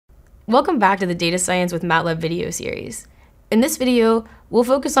Welcome back to the Data Science with MATLAB video series. In this video, we'll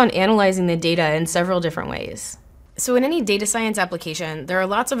focus on analyzing the data in several different ways. So in any data science application, there are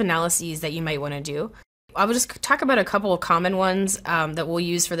lots of analyses that you might want to do. I will just talk about a couple of common ones that we'll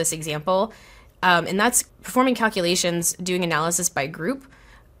use for this example, and that's performing calculations, doing analysis by group,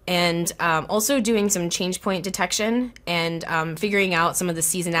 and also doing some change point detection and figuring out some of the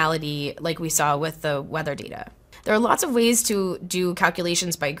seasonality like we saw with the weather data. There are lots of ways to do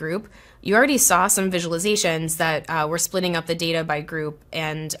calculations by group. You already saw some visualizations that were splitting up the data by group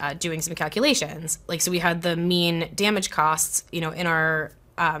and doing some calculations. So we had the mean damage costs, in our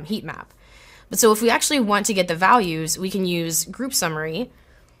heat map. But so if we actually want to get the values, we can use group summary.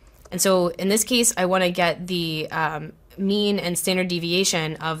 And so in this case, I want to get the mean and standard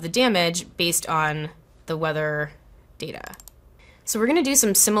deviation of the damage based on the weather data. So we're going to do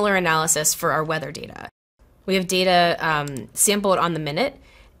some similar analysis for our weather data. We have data sampled on the minute,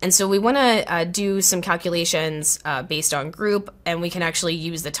 and so we want to do some calculations based on group, and we can actually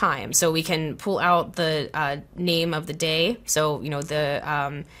use the time. So we can pull out the name of the day, so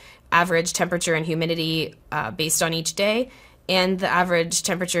the average temperature and humidity based on each day, and the average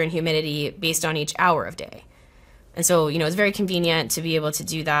temperature and humidity based on each hour of day. And so it's very convenient to be able to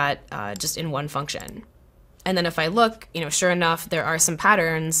do that just in one function. And then if I look, sure enough, there are some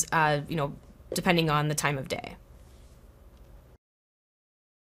patterns, depending on the time of day.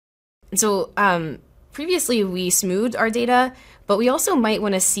 And so previously we smoothed our data, but we also might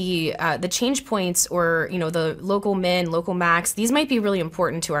want to see the change points or the local min, local max. These might be really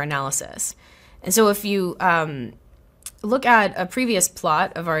important to our analysis. And so if you look at a previous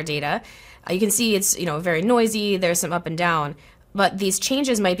plot of our data, you can see it's very noisy. There's some up and down. But these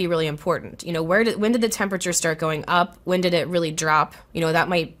changes might be really important. When did the temperature start going up? When did it really drop? That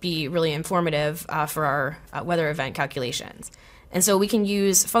might be really informative for our weather event calculations. And so we can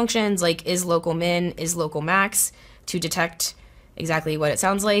use functions like islocalmin, islocalmax to detect exactly what it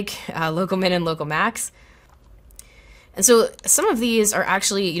sounds like, local min and local max. And so some of these are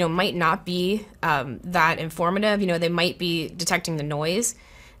actually, might not be that informative. They might be detecting the noise.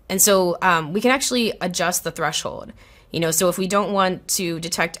 And so we can actually adjust the threshold. So if we don't want to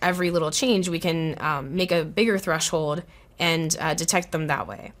detect every little change, we can make a bigger threshold and detect them that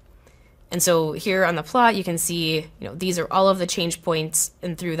way. And so here on the plot, you can see, these are all of the change points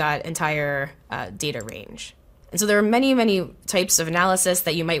and through that entire data range. And so there are many, many types of analysis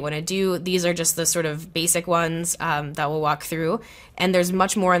that you might want to do. These are just the sort of basic ones that we'll walk through. And there's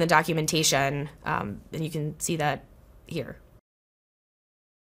much more in the documentation, and you can see that here.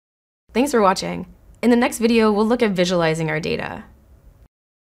 Thanks for watching. In the next video, we'll look at visualizing our data.